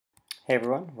Hey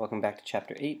everyone, welcome back to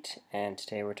Chapter 8, and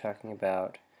today we're talking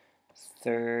about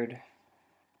third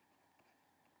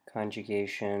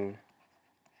conjugation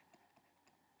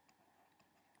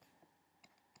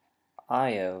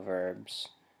IO verbs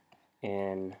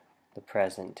in the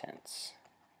present tense.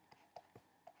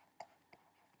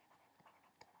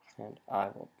 And I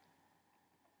will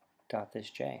dot this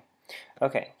J.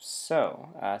 Okay, so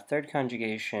third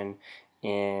conjugation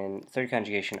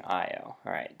IO.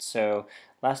 Alright, so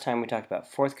last time we talked about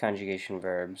fourth conjugation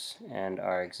verbs, and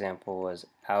our example was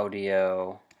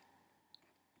audio,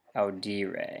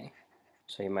 audire.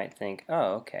 So you might think,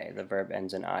 oh, okay, the verb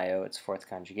ends in IO, it's fourth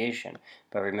conjugation.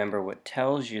 But remember, what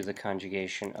tells you the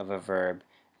conjugation of a verb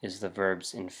is the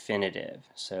verb's infinitive.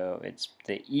 So it's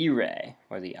the ire,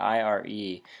 or the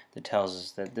IRE, that tells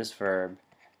us that this verb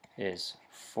is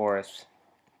fourth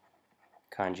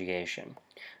conjugation.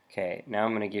 Okay, now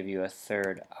I'm going to give you a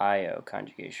third IO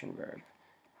conjugation verb.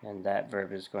 And that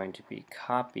verb is going to be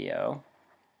copio.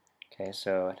 Okay,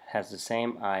 so it has the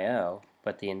same IO,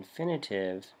 but the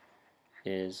infinitive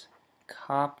is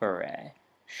copere,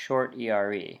 short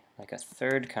ERE, like a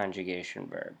third conjugation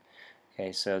verb.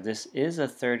 Okay, so this is a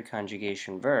third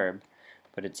conjugation verb,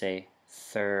 but it's a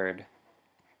third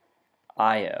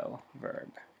IO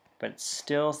verb. But it's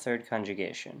still third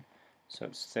conjugation. So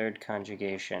it's third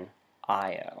conjugation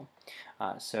IO.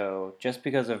 So just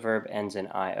because a verb ends in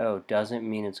IO doesn't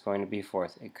mean it's going to be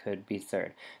fourth. It could be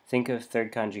third. Think of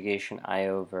third conjugation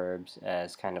IO verbs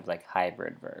as kind of like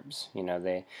hybrid verbs. You know,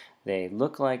 they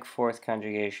look like fourth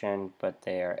conjugation, but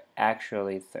they are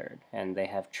actually third, and they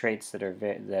have traits that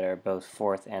are both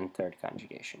fourth and third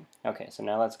conjugation. Okay, so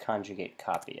now let's conjugate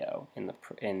copio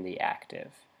in the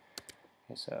active.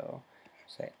 Okay, so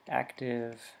say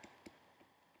active,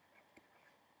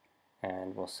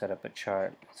 and we'll set up a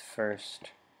chart with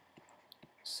first,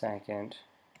 second,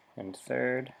 and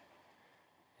third,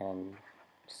 and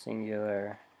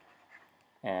singular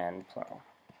and plural.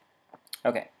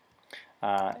 Okay,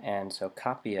 and so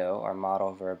copio, our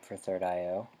model verb for third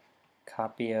IO.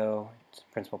 Copio, its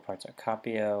principal parts are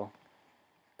copio,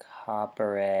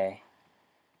 copere,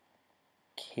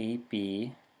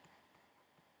 capi,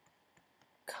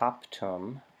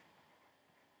 coptum,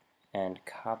 and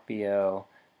copio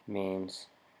means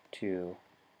to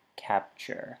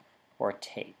capture or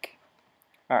take.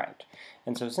 Alright,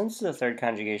 and so since it's a third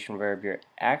conjugation verb, we're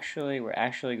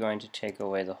actually going to take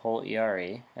away the whole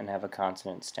ERE and have a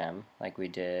consonant stem like we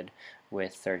did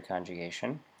with third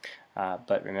conjugation.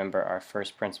 But remember, our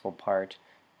first principal part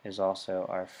is also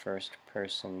our first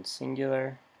person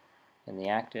singular in the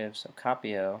active, so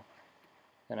copio.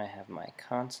 Then I have my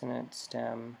consonant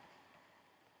stem,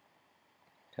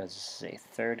 because this is a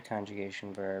third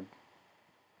conjugation verb.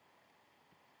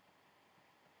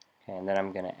 Okay, and then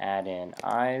I'm going to add in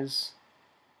eyes.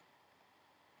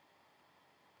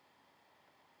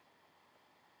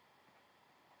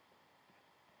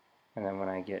 And then when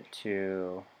I get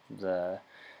to the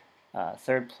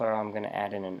third plural, I'm going to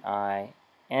add in an I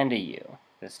and a U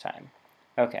this time.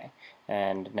 Okay,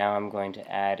 and now I'm going to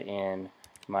add in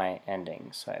my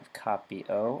endings. So I have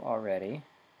copio already,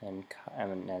 and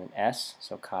an S,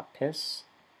 so copis,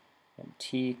 and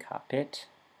T, copit,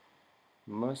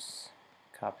 mus,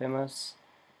 copimus,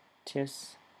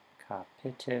 tis,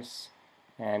 copitis,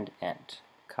 and ent,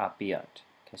 copiunt.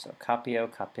 Okay, so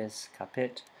copio, copis,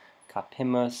 copit,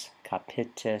 copimus,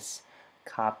 copitis,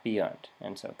 copiunt.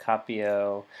 And so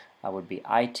copio would be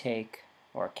I take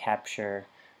or capture,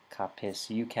 copis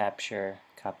you capture,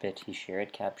 copit he she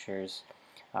it captures,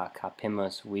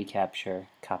 copimus we capture,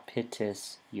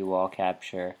 copitis you all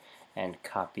capture, and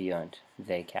copiunt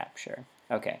they capture.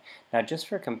 Okay, now just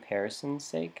for comparison's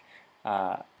sake,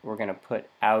 we're going to put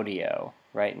audio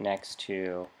right next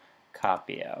to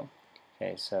copio.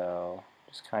 Okay, so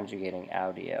just conjugating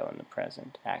audio in the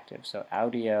present active. So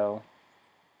audio,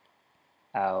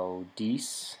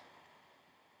 audis,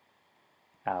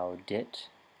 audit,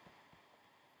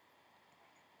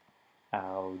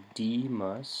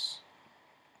 audimus,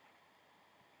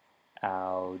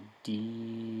 auditis,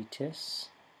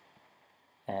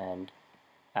 and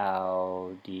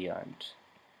audiunt.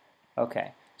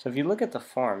 Okay, so if you look at the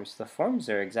forms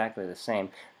are exactly the same.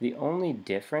 The only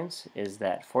difference is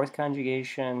that fourth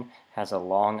conjugation has a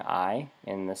long I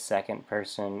in the second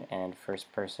person and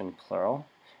first person plural.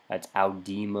 It's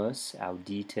audimus,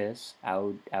 auditis,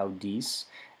 audis,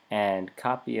 and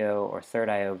copio or third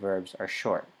IO verbs are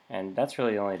short. And that's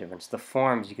really the only difference. The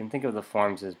forms, you can think of the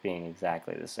forms as being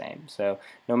exactly the same. So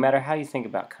no matter how you think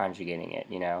about conjugating it,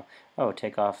 you know, oh,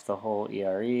 take off the whole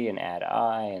ERE and add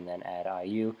I and then add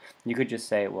IU, you could just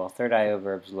say, well, third IO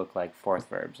verbs look like fourth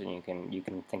verbs, and you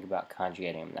can think about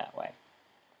conjugating them that way.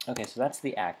 Okay, so that's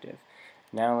the active.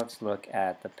 Now let's look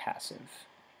at the passive.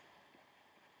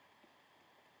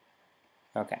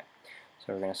 Okay,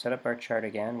 so we're going to set up our chart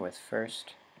again with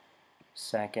first,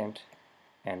 second,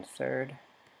 and third,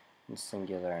 in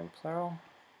singular and plural.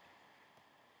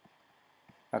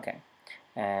 Okay,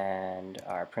 and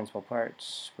our principal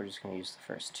parts, we're just going to use the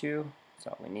first two. That's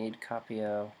all we need.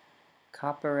 Copio,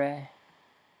 capere.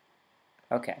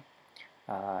 Okay,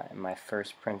 and my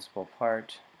first principal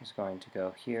part is going to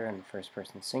go here in the first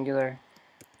person singular.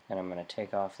 And I'm going to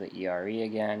take off the ERE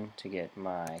again to get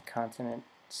my consonant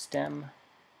stem.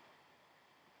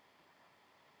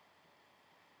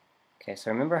 Okay,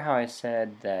 so remember how I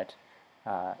said that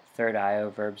third IO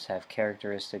verbs have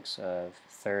characteristics of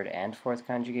third and fourth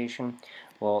conjugation?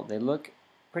 Well, they look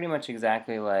pretty much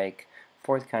exactly like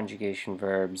fourth conjugation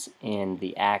verbs in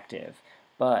the active.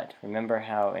 But remember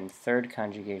how in third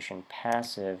conjugation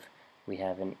passive we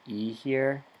have an E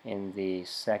here in the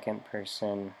second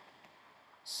person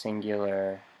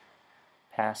singular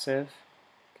passive?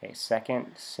 Okay,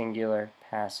 second singular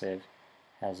passive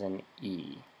has an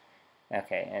E.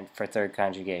 Okay, and for third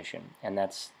conjugation, and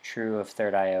that's true of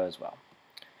third IO as well.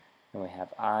 And we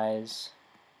have eyes,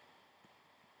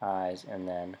 and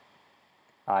then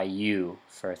IU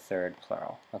for third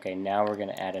plural. Okay, now we're going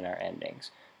to add in our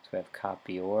endings. So we have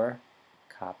copior,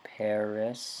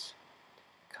 coperis,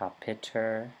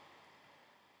 copiter,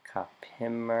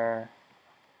 copimer,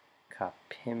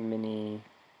 copimini,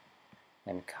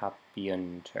 and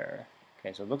copiunter.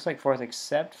 Okay, so it looks like fourth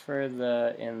except for in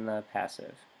the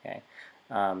passive. Okay,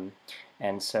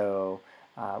 and so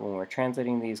when we're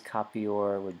translating these,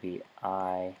 copior would be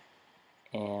I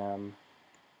am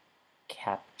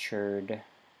captured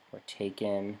or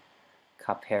taken.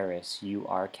 Caperis, you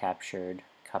are captured.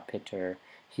 Capiter,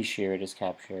 he, she, it is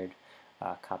captured.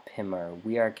 Capimer,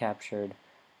 we are captured.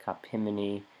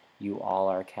 Capimini, you all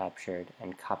are captured.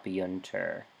 And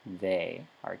capiunter, they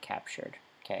are captured.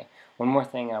 Okay. One more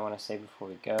thing I want to say before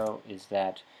we go is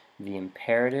that the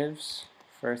imperatives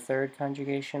for third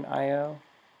conjugation IO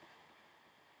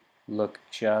look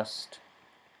just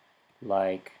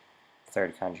like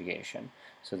third conjugation.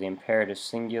 So the imperative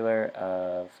singular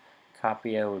of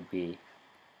capio would be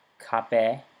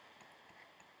cape,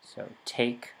 so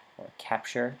take or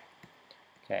capture.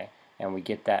 Okay, and we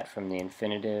get that from the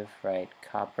infinitive, right?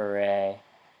 Capere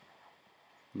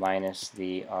minus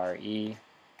the re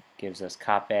gives us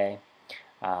cape,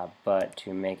 but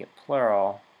to make it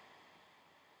plural,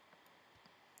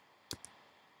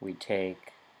 we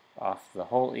take off the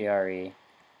whole ere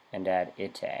and add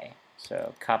ite.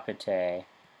 So capite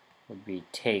would be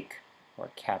take or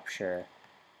capture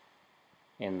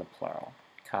in the plural.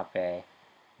 Cape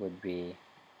would be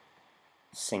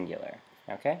singular.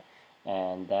 Okay?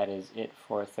 And that is it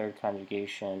for third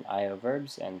conjugation IO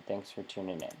verbs, and thanks for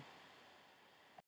tuning in.